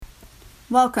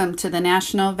Welcome to the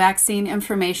National Vaccine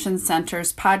Information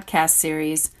Center's podcast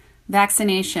series,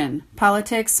 Vaccination,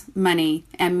 Politics, Money,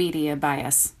 and Media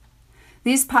Bias.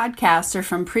 These podcasts are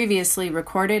from previously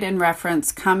recorded and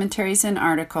referenced commentaries and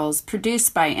articles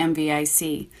produced by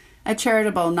MVIC, a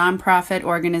charitable nonprofit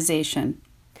organization.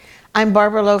 I'm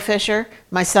Barbara Loe Fisher.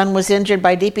 My son was injured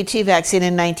by DPT vaccine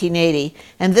in 1980,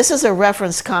 and this is a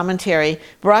reference commentary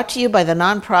brought to you by the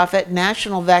nonprofit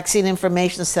National Vaccine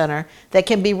Information Center that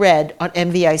can be read on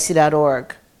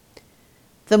mvic.org.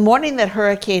 The morning that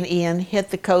Hurricane Ian hit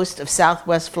the coast of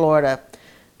southwest Florida,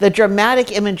 the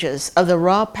dramatic images of the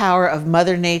raw power of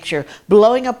Mother Nature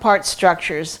blowing apart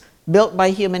structures built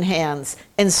by human hands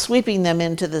and sweeping them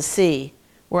into the sea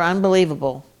were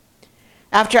unbelievable.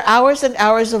 After hours and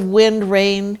hours of wind,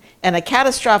 rain, and a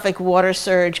catastrophic water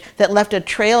surge that left a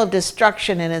trail of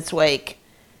destruction in its wake,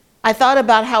 I thought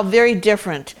about how very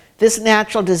different this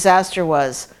natural disaster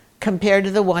was compared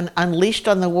to the one unleashed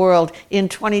on the world in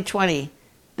 2020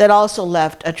 that also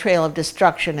left a trail of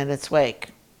destruction in its wake.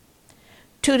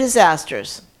 Two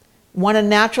disasters, one a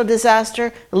natural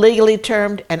disaster legally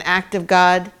termed an act of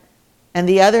God, and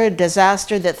the other a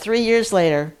disaster that 3 years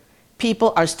later,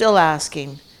 people are still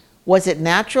asking, was it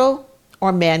natural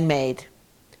or man-made?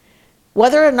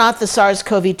 Whether or not the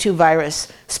SARS-CoV-2 virus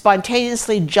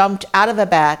spontaneously jumped out of a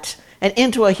bat and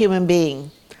into a human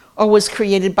being, or was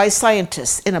created by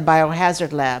scientists in a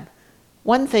biohazard lab,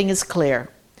 one thing is clear.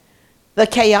 The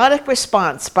chaotic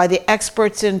response by the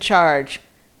experts in charge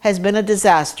has been a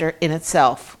disaster in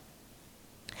itself.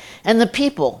 And the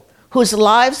people whose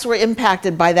lives were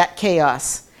impacted by that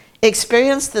chaos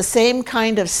experienced the same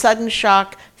kind of sudden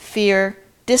shock, fear,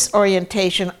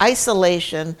 disorientation,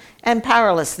 isolation, and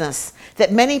powerlessness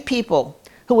that many people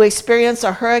who experience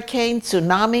a hurricane,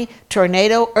 tsunami,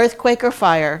 tornado, earthquake, or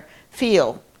fire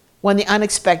feel when the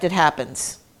unexpected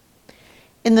happens.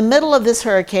 In the middle of this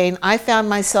hurricane, I found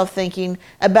myself thinking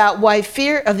about why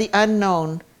fear of the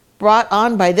unknown brought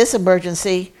on by this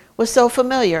emergency was so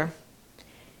familiar.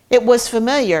 It was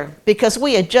familiar because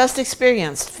we had just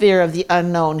experienced fear of the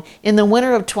unknown in the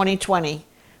winter of 2020,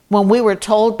 when we were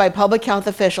told by public health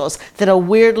officials that a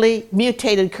weirdly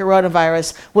mutated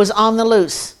coronavirus was on the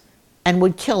loose and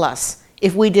would kill us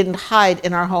if we didn't hide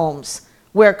in our homes,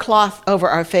 wear cloth over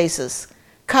our faces,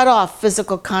 cut off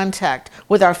physical contact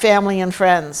with our family and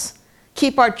friends,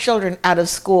 keep our children out of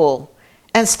school,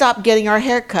 and stop getting our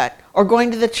hair cut or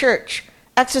going to the church,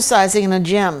 exercising in a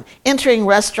gym, entering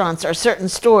restaurants or certain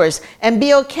stores, and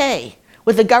be okay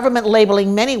with the government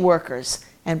labeling many workers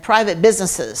and private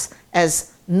businesses as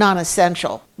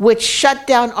non-essential, which shut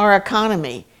down our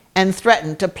economy and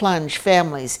threatened to plunge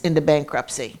families into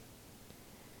bankruptcy.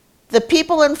 The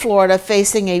people in Florida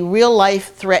facing a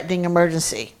real-life threatening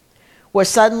emergency were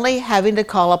suddenly having to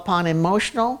call upon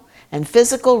emotional and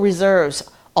physical reserves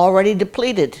already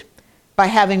depleted by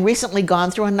having recently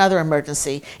gone through another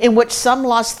emergency in which some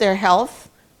lost their health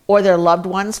or their loved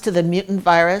ones to the mutant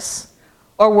virus,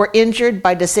 or were injured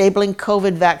by disabling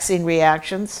COVID vaccine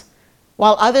reactions,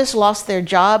 while others lost their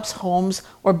jobs, homes,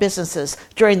 or businesses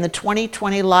during the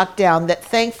 2020 lockdown that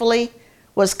thankfully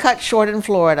was cut short in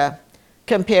Florida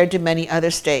compared to many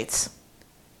other states.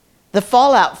 The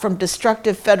fallout from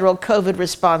destructive federal COVID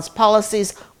response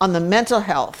policies on the mental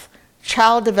health,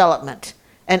 child development,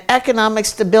 and economic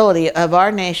stability of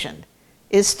our nation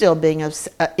is still being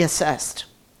assessed.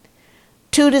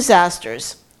 Two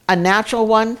disasters, a natural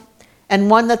one and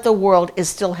one that the world is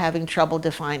still having trouble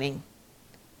defining.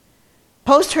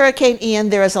 Post-Hurricane Ian,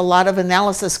 there is a lot of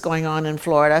analysis going on in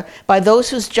Florida by those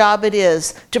whose job it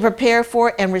is to prepare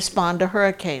for and respond to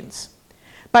hurricanes.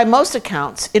 By most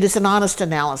accounts, it is an honest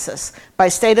analysis by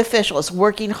state officials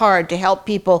working hard to help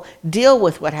people deal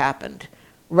with what happened,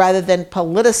 rather than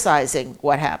politicizing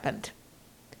what happened.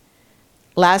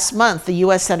 Last month, the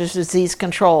U.S. Centers for Disease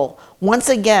Control once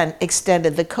again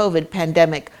extended the COVID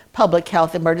pandemic public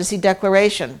health emergency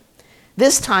declaration,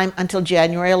 this time until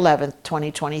January 11,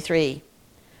 2023.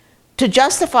 To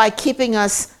justify keeping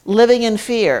us living in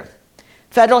fear,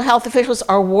 federal health officials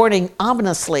are warning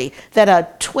ominously that a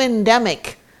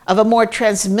twindemic of a more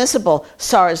transmissible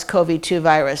SARS-CoV-2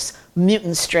 virus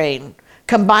mutant strain,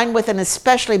 combined with an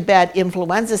especially bad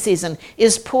influenza season,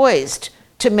 is poised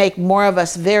to make more of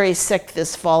us very sick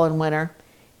this fall and winter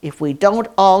if we don't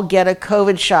all get a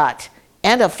COVID shot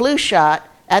and a flu shot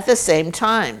at the same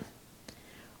time.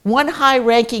 One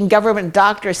high-ranking government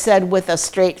doctor said with a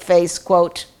straight face,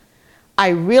 quote, "I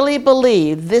really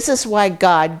believe this is why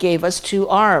God gave us two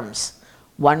arms,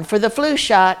 one for the flu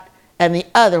shot and the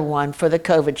other one for the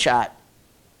COVID shot."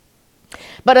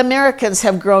 But Americans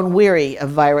have grown weary of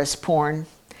virus porn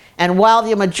And while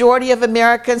the majority of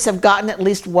Americans have gotten at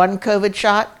least one COVID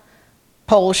shot,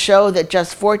 polls show that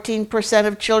just 14%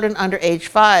 of children under age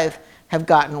 5 have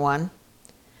gotten one.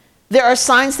 There are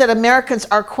signs that Americans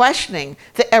are questioning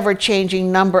the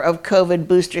ever-changing number of COVID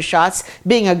booster shots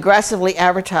being aggressively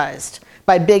advertised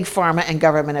by big pharma and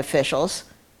government officials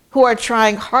who are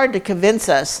trying hard to convince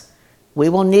us we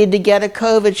will need to get a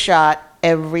COVID shot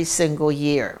every single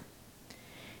year.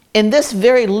 In this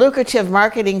very lucrative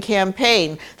marketing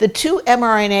campaign, the two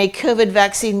mRNA COVID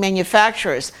vaccine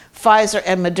manufacturers, Pfizer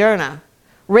and Moderna,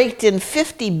 raked in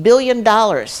 $50 billion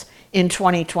in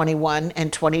 2021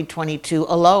 and 2022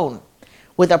 alone,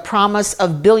 with a promise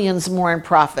of billions more in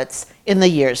profits in the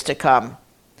years to come.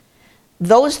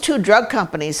 Those two drug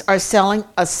companies are selling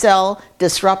a cell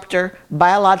disruptor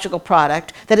biological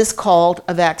product that is called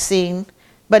a vaccine,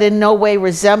 but in no way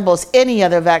resembles any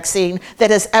other vaccine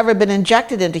that has ever been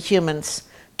injected into humans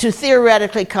to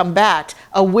theoretically combat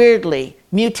a weirdly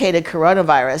mutated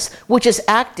coronavirus, which is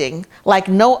acting like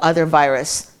no other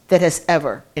virus that has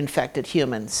ever infected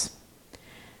humans.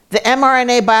 The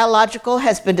mRNA biological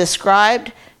has been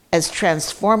described as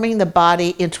transforming the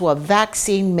body into a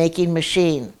vaccine-making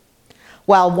machine,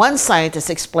 while one scientist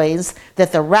explains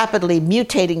that the rapidly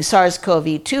mutating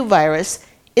SARS-CoV-2 virus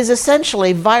is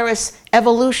essentially virus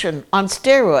evolution on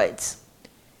steroids.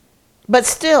 But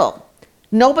still,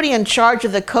 nobody in charge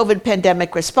of the COVID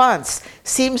pandemic response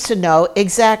seems to know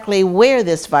exactly where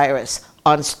this virus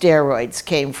on steroids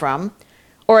came from,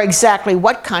 or exactly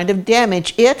what kind of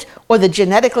damage it or the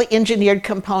genetically engineered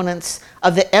components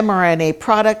of the mRNA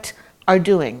product are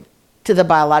doing to the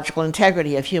biological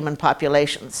integrity of human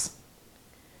populations.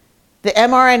 The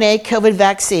mRNA COVID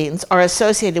vaccines are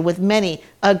associated with many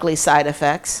ugly side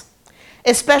effects,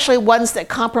 especially ones that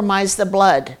compromise the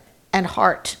blood and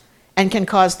heart and can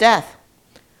cause death.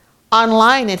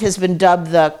 Online, it has been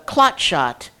dubbed the clot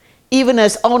shot, even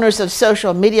as owners of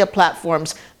social media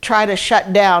platforms try to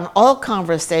shut down all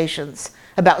conversations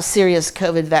about serious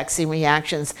COVID vaccine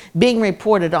reactions being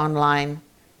reported online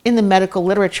in the medical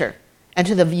literature and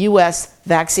to the U.S.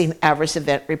 Vaccine Adverse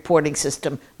Event Reporting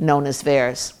System known as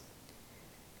VAERS.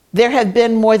 There have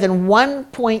been more than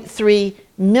 1.3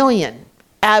 million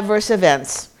adverse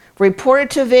events reported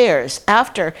to VAERS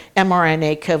after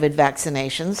mRNA COVID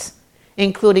vaccinations,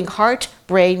 including heart,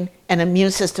 brain, and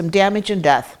immune system damage and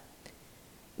death.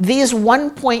 These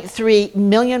 1.3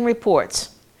 million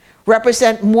reports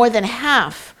represent more than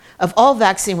half of all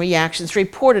vaccine reactions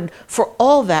reported for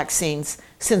all vaccines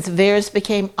since VAERS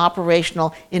became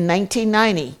operational in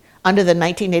 1990 under the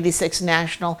 1986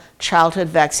 National Childhood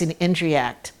Vaccine Injury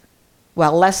Act,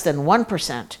 while less than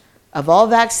 1% of all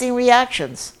vaccine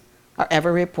reactions are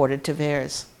ever reported to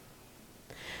VAERS.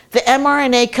 The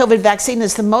mRNA COVID vaccine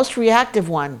is the most reactive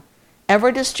one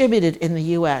ever distributed in the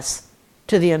U.S.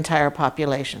 to the entire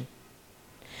population.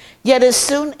 Yet as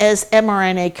soon as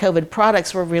mRNA COVID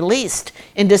products were released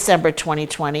in December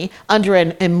 2020 under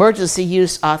an emergency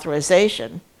use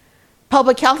authorization,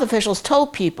 public health officials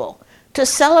told people to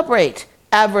celebrate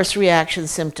adverse reaction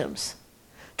symptoms,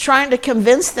 trying to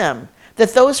convince them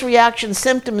that those reaction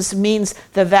symptoms means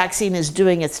the vaccine is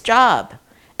doing its job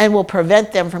and will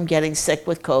prevent them from getting sick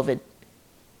with COVID.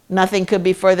 Nothing could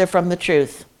be further from the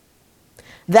truth.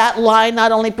 That lie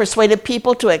not only persuaded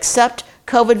people to accept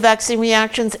COVID vaccine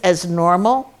reactions as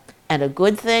normal and a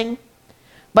good thing,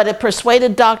 but it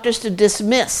persuaded doctors to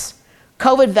dismiss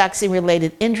COVID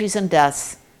vaccine-related injuries and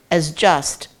deaths as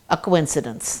just a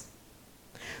coincidence.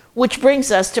 Which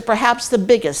brings us to perhaps the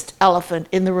biggest elephant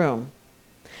in the room.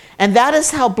 And that is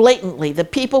how blatantly the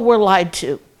people were lied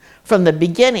to from the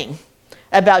beginning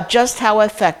about just how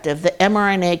effective the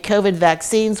mRNA COVID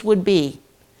vaccines would be,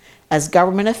 as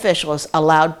government officials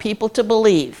allowed people to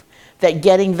believe that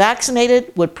getting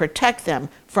vaccinated would protect them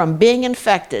from being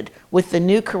infected with the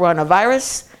new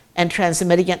coronavirus and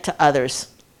transmitting it to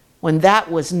others, when that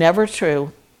was never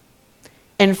true.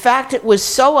 In fact, it was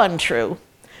so untrue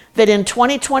that in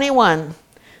 2021,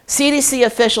 CDC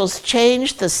officials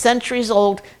changed the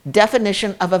centuries-old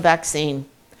definition of a vaccine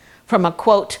from a,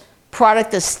 quote,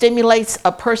 product that stimulates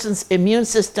a person's immune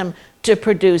system to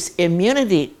produce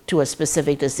immunity to a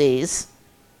specific disease,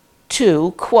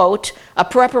 to, quote, a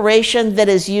preparation that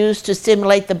is used to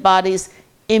stimulate the body's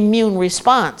immune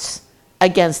response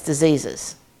against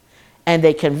diseases. And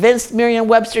they convinced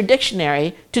Merriam-Webster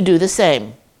Dictionary to do the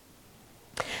same.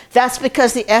 That's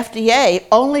because the FDA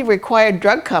only required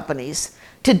drug companies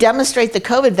to demonstrate the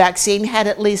COVID vaccine had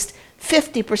at least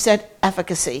 50%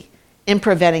 efficacy in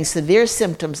preventing severe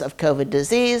symptoms of COVID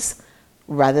disease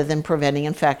rather than preventing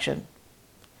infection.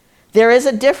 There is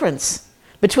a difference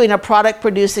between a product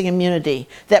producing immunity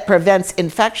that prevents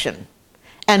infection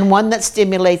and one that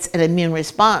stimulates an immune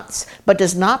response but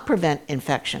does not prevent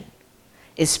infection,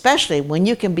 especially when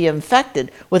you can be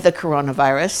infected with the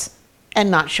coronavirus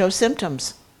and not show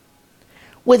symptoms.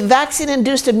 With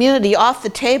vaccine-induced immunity off the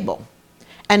table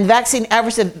and vaccine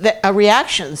adverse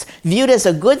reactions viewed as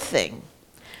a good thing,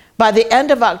 by the end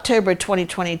of October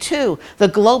 2022, the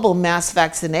global mass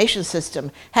vaccination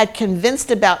system had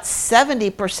convinced about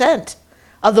 70%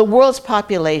 of the world's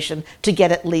population to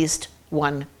get at least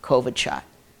one COVID shot.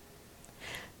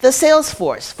 The sales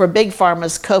force for Big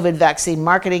Pharma's COVID vaccine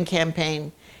marketing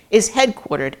campaign is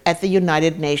headquartered at the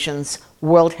United Nations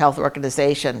World Health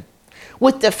Organization,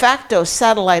 with de facto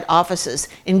satellite offices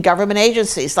in government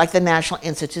agencies like the National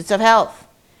Institutes of Health,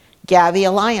 Gavi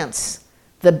Alliance,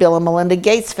 the Bill and Melinda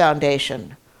Gates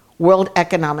Foundation, World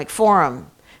Economic Forum,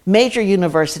 major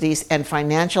universities and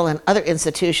financial and other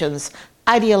institutions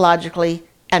ideologically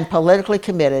and politically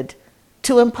committed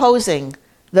to imposing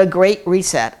the Great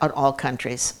Reset on all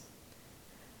countries.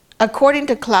 According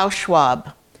to Klaus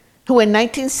Schwab, who in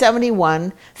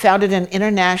 1971 founded an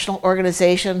international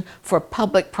organization for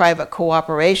public-private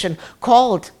cooperation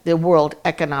called the World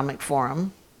Economic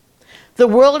Forum, the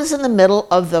world is in the middle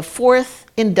of the fourth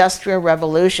industrial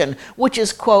revolution, which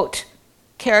is, quote,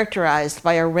 characterized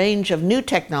by a range of new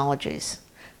technologies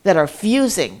that are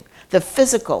fusing the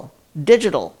physical,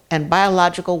 digital, and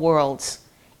biological worlds,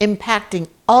 impacting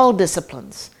all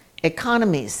disciplines,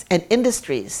 economies, and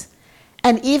industries,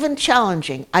 and even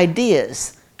challenging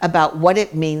ideas about what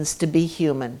it means to be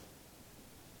human.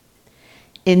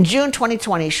 In June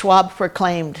 2020, Schwab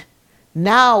proclaimed,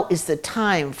 "Now is the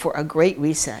time for a great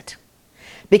reset."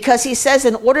 Because he says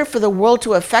in order for the world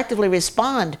to effectively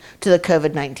respond to the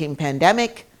COVID-19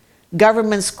 pandemic,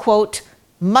 governments, quote,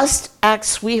 must act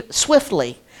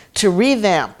swiftly to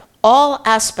revamp all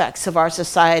aspects of our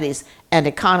societies and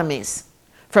economies,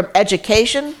 from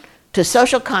education to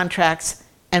social contracts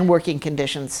and working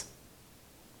conditions.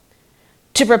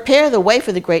 To prepare the way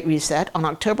for the Great Reset, on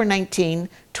October 19,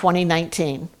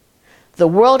 2019, the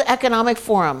World Economic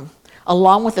Forum,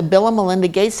 along with the Bill and Melinda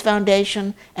Gates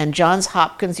Foundation and Johns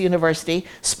Hopkins University,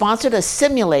 sponsored a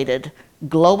simulated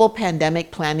global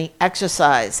pandemic planning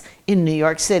exercise in New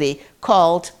York City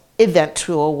called Event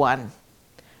 201.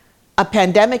 A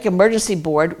pandemic emergency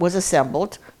board was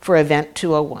assembled for Event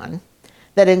 201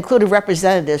 that included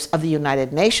representatives of the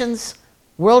United Nations,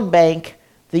 World Bank,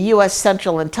 the U.S.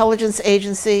 Central Intelligence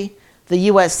Agency, the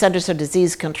U.S. Centers for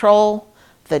Disease Control,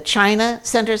 the China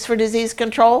Centers for Disease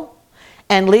Control,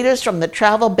 and leaders from the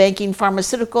travel, banking,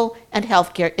 pharmaceutical, and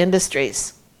healthcare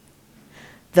industries.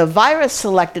 The virus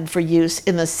selected for use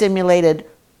in the simulated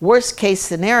worst-case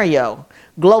scenario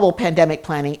global pandemic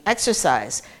planning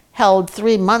exercise, held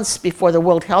 3 months before the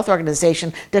World Health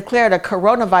Organization declared a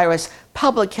coronavirus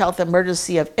public health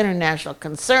emergency of international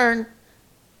concern,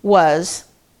 was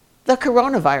the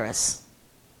coronavirus.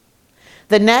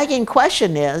 The nagging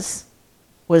question is,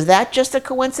 was that just a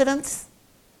coincidence?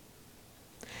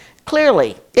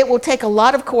 Clearly, it will take a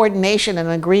lot of coordination and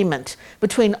agreement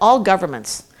between all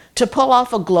governments to pull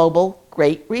off a global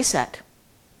Great Reset.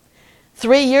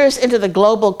 3 years into the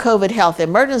global COVID health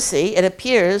emergency, it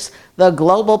appears the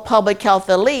global public health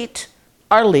elite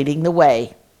are leading the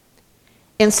way.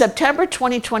 In September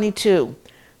 2022,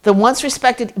 the once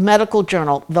respected medical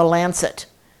journal, The Lancet,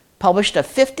 published a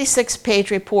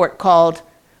 56-page report called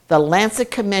The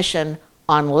Lancet Commission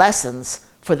on Lessons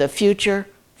for the Future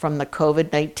from the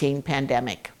COVID-19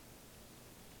 Pandemic.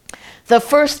 The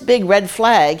first big red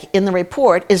flag in the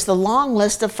report is the long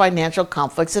list of financial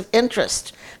conflicts of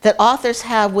interest that authors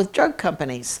have with drug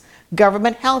companies,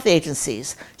 government health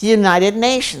agencies, the United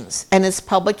Nations, and its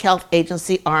public health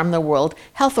agency arm, the World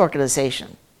Health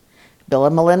Organization, Bill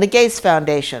and Melinda Gates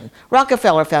Foundation,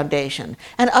 Rockefeller Foundation,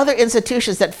 and other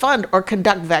institutions that fund or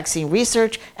conduct vaccine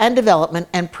research and development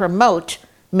and promote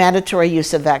mandatory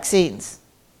use of vaccines.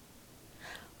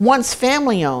 Once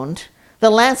family-owned, The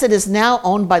Lancet is now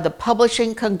owned by the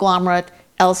publishing conglomerate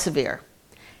Elsevier,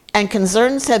 and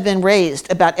concerns have been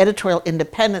raised about editorial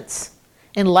independence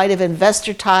in light of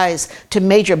investor ties to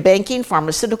major banking,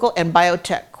 pharmaceutical, and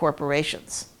biotech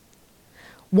corporations.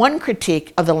 One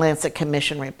critique of the Lancet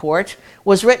Commission report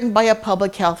was written by a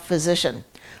public health physician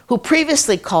who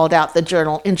previously called out the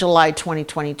journal in July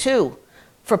 2022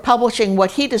 for publishing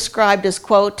what he described as,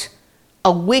 quote,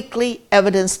 a weakly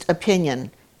evidenced opinion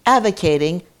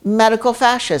advocating medical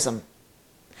fascism.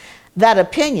 That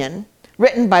opinion,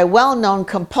 written by well-known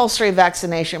compulsory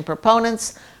vaccination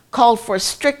proponents, called for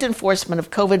strict enforcement of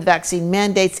COVID vaccine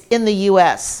mandates in the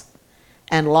U.S.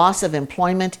 and loss of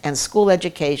employment and school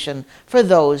education for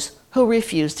those who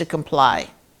refuse to comply.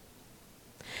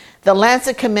 The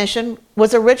Lancet Commission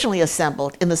was originally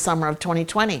assembled in the summer of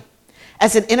 2020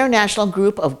 as an international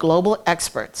group of global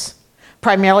experts,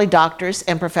 primarily doctors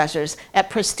and professors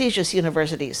at prestigious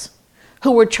universities,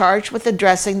 who were charged with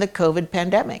addressing the COVID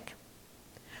pandemic.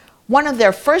 One of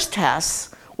their first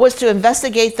tasks was to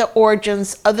investigate the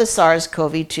origins of the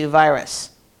SARS-CoV-2 virus,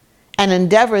 an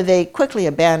endeavor they quickly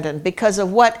abandoned because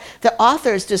of what the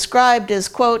authors described as,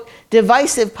 quote,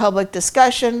 divisive public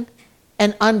discussion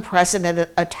and unprecedented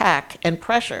attack and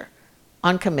pressure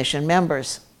on commission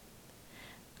members.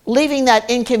 Leaving that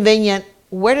inconvenient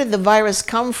 "where did the virus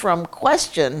come from"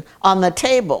 question on the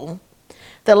table,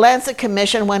 the Lancet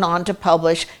Commission went on to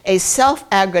publish a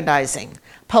self-aggrandizing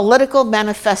political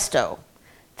manifesto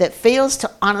that fails to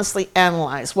honestly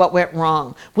analyze what went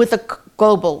wrong with the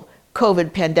global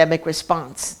COVID pandemic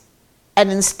response,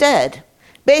 and instead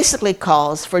basically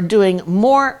calls for doing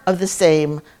more of the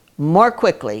same more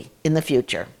quickly in the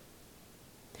future.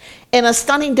 In a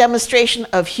stunning demonstration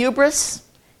of hubris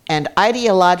and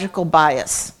ideological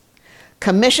bias,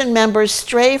 Commission members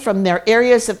stray from their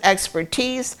areas of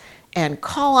expertise and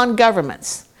call on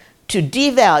governments to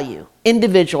devalue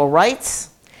individual rights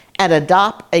and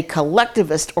adopt a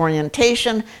collectivist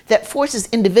orientation that forces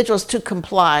individuals to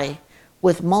comply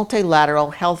with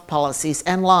multilateral health policies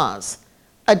and laws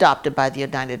adopted by the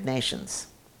United Nations.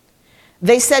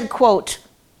 They said, quote,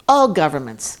 all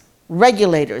governments,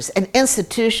 regulators, and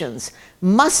institutions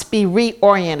must be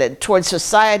reoriented towards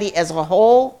society as a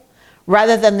whole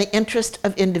rather than the interest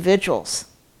of individuals,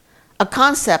 a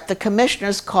concept the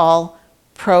commissioners call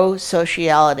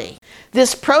pro-sociality.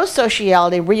 This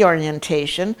pro-sociality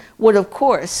reorientation would, of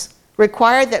course,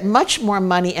 require that much more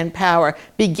money and power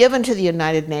be given to the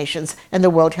United Nations and the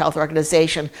World Health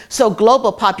Organization so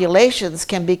global populations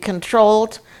can be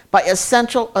controlled by a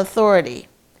central authority,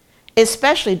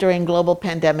 especially during global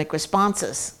pandemic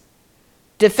responses.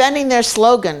 Defending their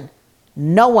slogan,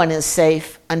 "No one is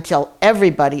safe until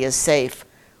everybody is safe,"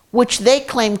 which they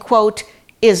claim, quote,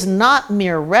 is not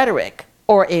mere rhetoric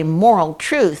or a moral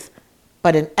truth,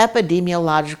 but an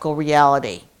epidemiological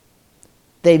reality.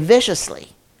 They viciously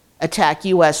attack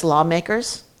U.S.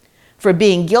 lawmakers for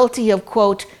being guilty of,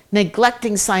 quote,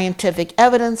 neglecting scientific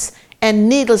evidence and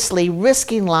needlessly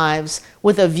risking lives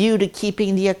with a view to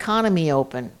keeping the economy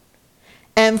open,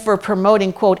 and for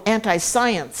promoting, quote,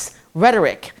 anti-science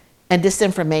rhetoric and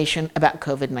disinformation about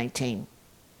COVID-19.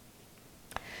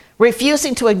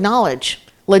 Refusing to acknowledge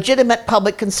legitimate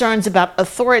public concerns about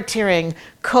authoritarian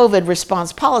COVID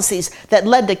response policies that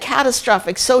led to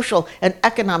catastrophic social and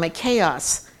economic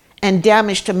chaos and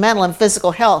damage to mental and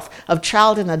physical health of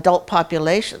child and adult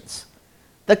populations.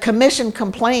 The Commission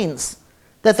complains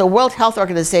that the World Health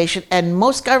Organization and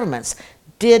most governments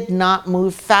did not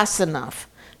move fast enough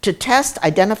to test,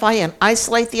 identify, and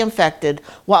isolate the infected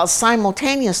while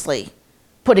simultaneously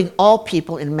putting all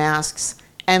people in masks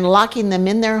and locking them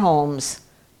in their homes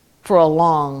for a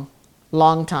long,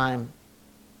 long time.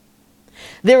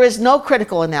 There is no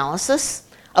critical analysis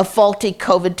of faulty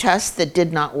COVID tests that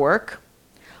did not work,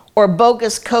 or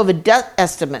bogus COVID death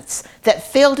estimates that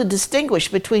fail to distinguish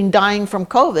between dying from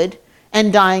COVID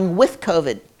and dying with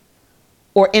COVID,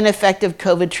 or ineffective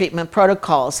COVID treatment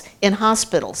protocols in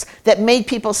hospitals that made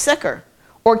people sicker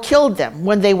or killed them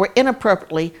when they were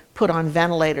inappropriately put on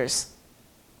ventilators.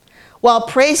 While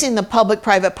praising the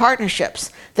public-private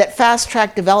partnerships that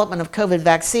fast-track development of COVID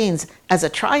vaccines as a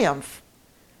triumph,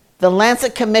 the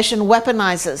Lancet Commission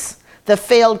weaponizes the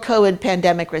failed COVID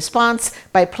pandemic response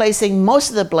by placing most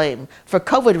of the blame for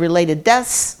COVID-related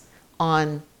deaths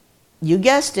on, you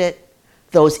guessed it,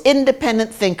 those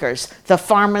independent thinkers the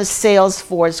pharma's sales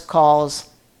force calls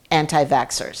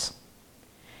anti-vaxxers.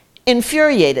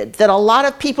 Infuriated that a lot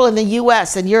of people in the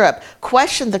US and Europe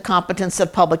questioned the competence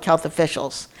of public health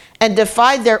officials and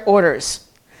defied their orders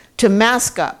to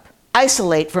mask up,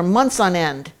 isolate for months on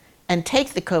end, and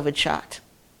take the COVID shot,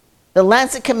 the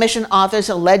Lancet Commission authors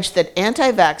allege that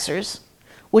anti-vaxxers,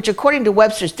 which according to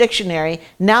Webster's dictionary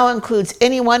now includes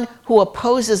anyone who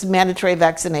opposes mandatory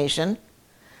vaccination,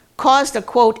 caused a,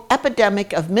 quote,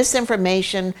 epidemic of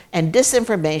misinformation and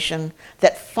disinformation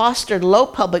that fostered low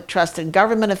public trust in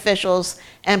government officials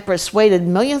and persuaded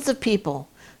millions of people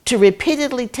to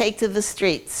repeatedly take to the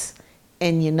streets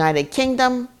in United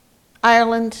Kingdom,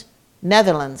 Ireland,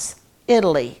 Netherlands,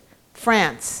 Italy,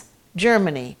 France,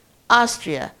 Germany,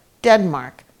 Austria,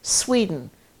 Denmark,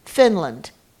 Sweden, Finland,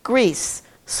 Greece,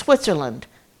 Switzerland,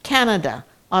 Canada,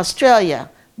 Australia,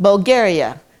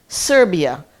 Bulgaria,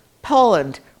 Serbia,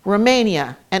 Poland,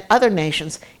 Romania, and other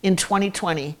nations in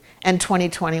 2020 and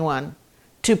 2021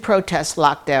 to protest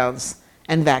lockdowns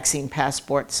and vaccine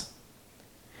passports.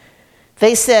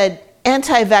 They said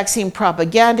Anti-vaccine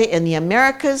propaganda in the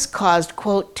Americas caused,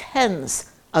 quote,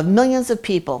 tens of millions of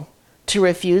people to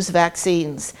refuse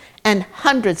vaccines and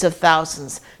hundreds of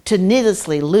thousands to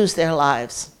needlessly lose their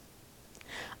lives.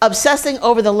 Obsessing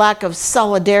over the lack of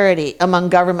solidarity among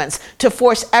governments to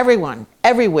force everyone,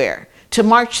 everywhere, to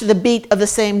march to the beat of the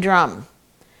same drum,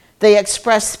 they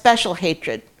express special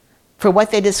hatred for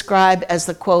what they describe as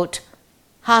the, quote,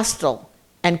 hostile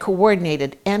and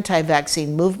coordinated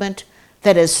anti-vaccine movement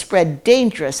that has spread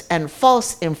dangerous and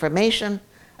false information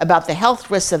about the health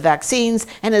risks of vaccines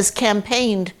and has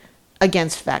campaigned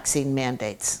against vaccine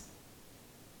mandates.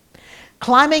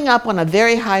 Climbing up on a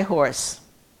very high horse,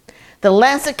 the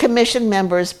Lancet Commission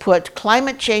members put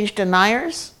climate change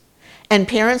deniers and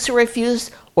parents who refuse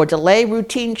or delay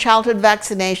routine childhood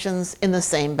vaccinations in the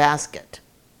same basket.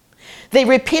 They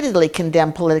repeatedly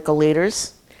condemned political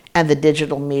leaders and the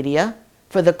digital media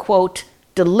for the, quote,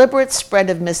 deliberate spread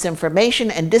of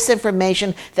misinformation and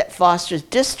disinformation that fosters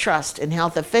distrust in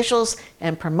health officials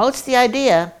and promotes the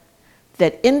idea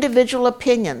that individual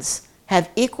opinions have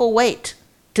equal weight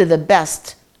to the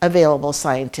best available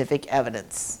scientific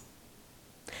evidence.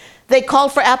 They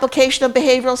called for application of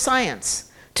behavioral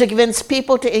science to convince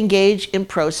people to engage in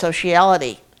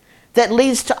pro-sociality that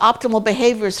leads to optimal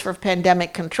behaviors for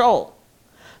pandemic control,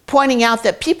 pointing out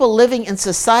that people living in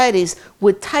societies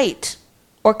with tight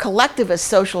or collectivist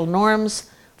social norms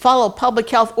follow public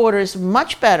health orders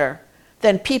much better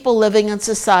than people living in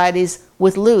societies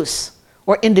with loose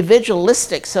or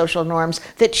individualistic social norms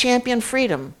that champion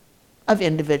freedom of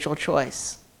individual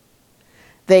choice.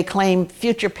 They claim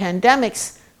future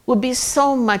pandemics would be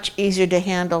so much easier to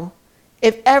handle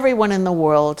if everyone in the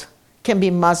world can be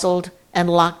muzzled and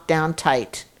locked down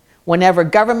tight whenever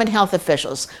government health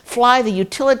officials fly the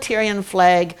utilitarian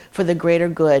flag for the greater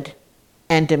good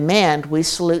and demand we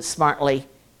salute smartly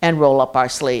and roll up our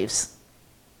sleeves.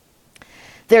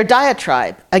 Their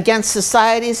diatribe against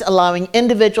societies allowing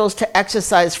individuals to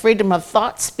exercise freedom of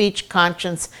thought, speech,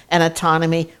 conscience, and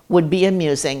autonomy would be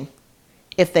amusing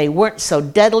if they weren't so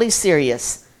deadly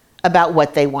serious about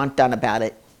what they want done about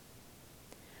it.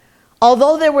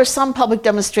 Although there were some public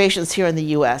demonstrations here in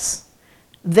the US,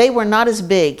 they were not as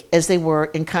big as they were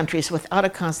in countries without a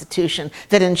constitution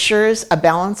that ensures a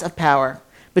balance of power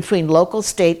between local,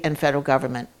 state, and federal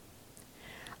government.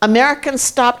 Americans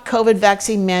stopped COVID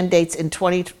vaccine mandates in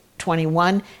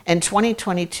 2021 and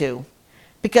 2022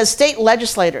 because state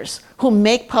legislators who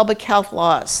make public health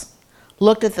laws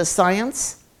looked at the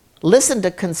science, listened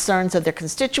to concerns of their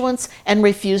constituents, and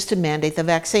refused to mandate the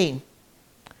vaccine.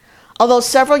 Although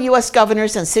several US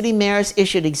governors and city mayors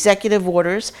issued executive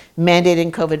orders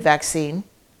mandating COVID vaccine,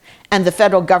 and the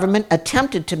federal government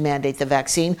attempted to mandate the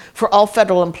vaccine for all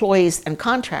federal employees and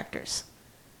contractors,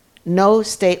 no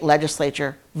state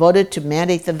legislature voted to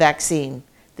mandate the vaccine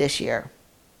this year.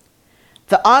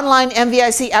 The online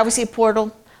MVIC advocacy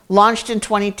portal, launched in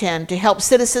 2010 to help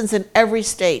citizens in every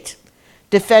state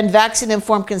defend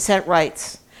vaccine-informed consent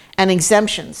rights and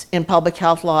exemptions in public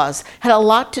health laws, had a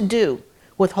lot to do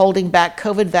with holding back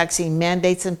COVID vaccine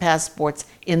mandates and passports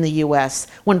in the US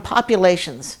when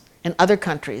populations in other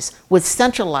countries with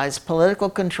centralized political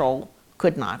control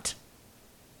could not.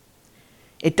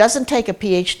 It doesn't take a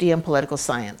PhD in political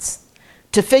science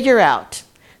to figure out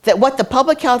that what the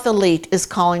public health elite is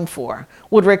calling for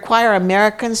would require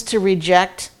Americans to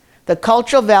reject the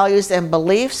cultural values and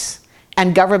beliefs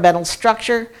and governmental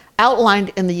structure outlined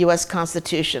in the US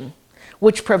Constitution,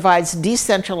 which provides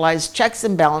decentralized checks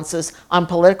and balances on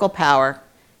political power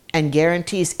and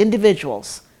guarantees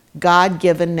individuals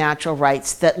God-given natural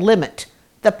rights that limit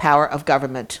the power of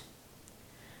government.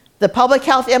 The public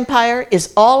health empire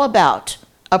is all about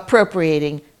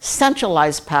appropriating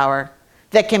centralized power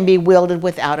that can be wielded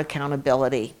without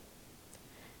accountability.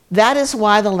 That is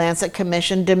why the Lancet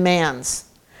Commission demands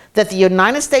that the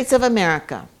United States of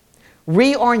America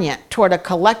reorient toward a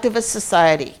collectivist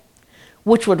society,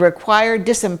 which would require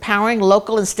disempowering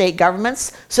local and state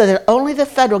governments so that only the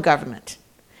federal government,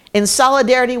 in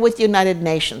solidarity with the United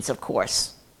Nations, of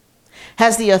course,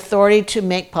 has the authority to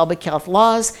make public health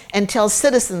laws and tell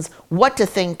citizens what to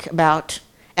think about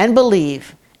and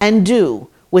believe and do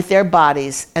with their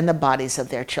bodies and the bodies of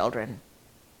their children.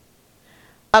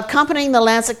 Accompanying the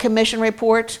Lancet Commission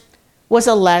report was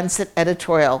a Lancet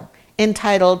editorial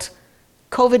entitled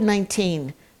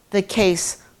COVID-19, the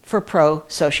Case for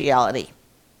Pro-Sociality.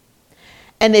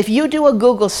 And if you do a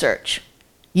Google search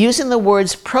using the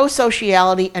words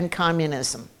pro-sociality and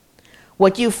communism,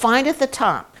 what you find at the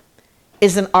top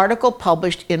is an article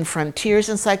published in Frontiers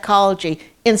in Psychology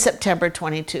in September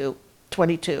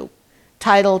 2022,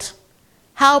 titled,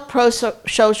 How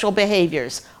Pro-Social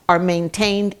Behaviors Are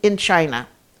Maintained in China,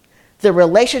 the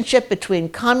relationship between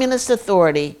communist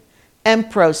authority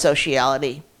and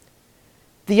pro-sociality.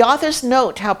 The authors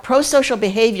note how pro-social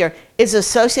behavior is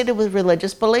associated with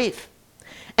religious belief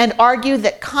and argue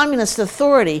that communist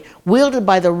authority wielded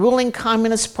by the ruling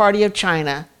Communist Party of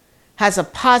China has a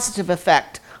positive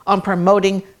effect on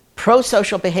promoting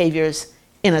pro-social behaviors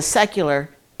in a secular,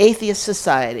 atheist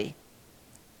society.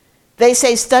 They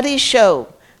say studies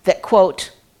show that,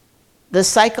 quote, the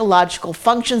psychological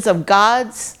functions of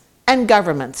gods and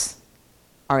governments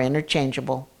are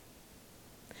interchangeable.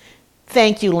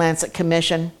 Thank you, Lancet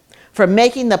Commission, for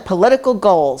making the political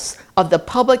goals of the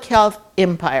public health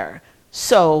empire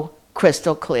so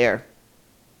crystal clear.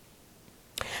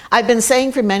 I've been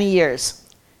saying for many years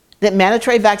that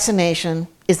mandatory vaccination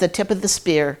is the tip of the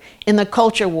spear in the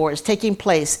culture wars taking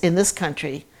place in this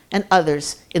country and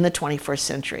others in the 21st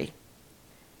century.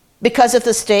 Because if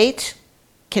the state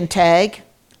can tag,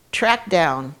 track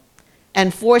down,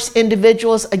 and force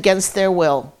individuals against their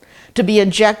will to be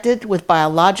injected with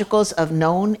biologicals of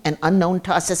known and unknown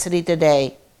toxicity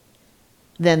today,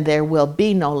 then there will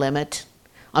be no limit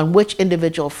on which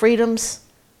individual freedoms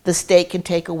the state can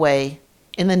take away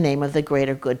in the name of the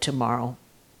greater good tomorrow.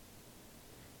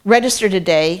 Register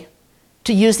today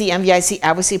to use the MVIC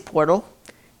Advocacy Portal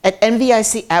at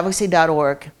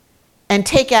nvicadvocacy.org and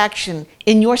take action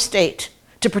in your state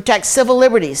to protect civil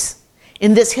liberties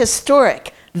in this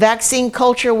historic vaccine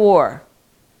culture war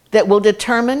that will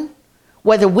determine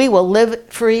whether we will live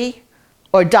free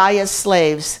or die as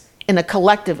slaves in a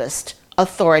collectivist,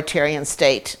 authoritarian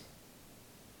state.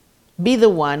 Be the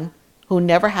one who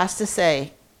never has to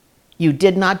say, you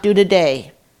did not do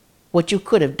today what you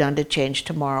could have done to change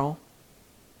tomorrow.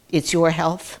 It's your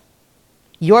health,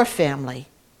 your family,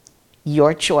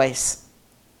 your choice.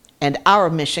 And our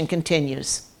mission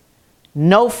continues.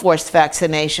 No forced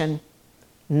vaccination,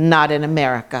 not in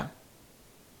America.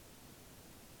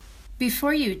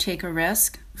 Before you take a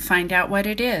risk, find out what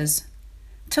it is.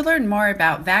 To learn more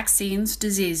about vaccines,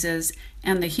 diseases,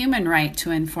 and the human right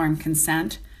to informed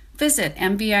consent, visit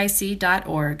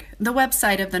nvic.org, the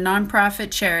website of the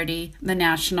nonprofit charity, the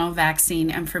National Vaccine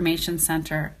Information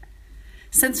Center.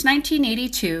 Since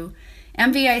 1982,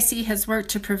 MVIC has worked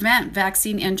to prevent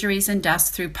vaccine injuries and deaths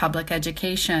through public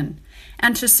education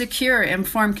and to secure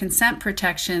informed consent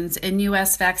protections in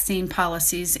U.S. vaccine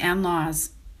policies and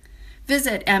laws.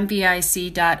 Visit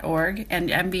nvic.org and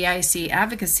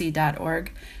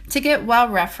nvicadvocacy.org to get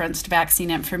well-referenced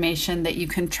vaccine information that you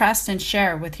can trust and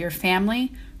share with your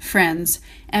family, friends,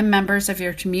 and members of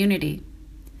your community.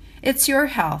 It's your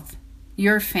health,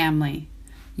 your family,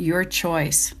 your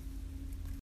choice.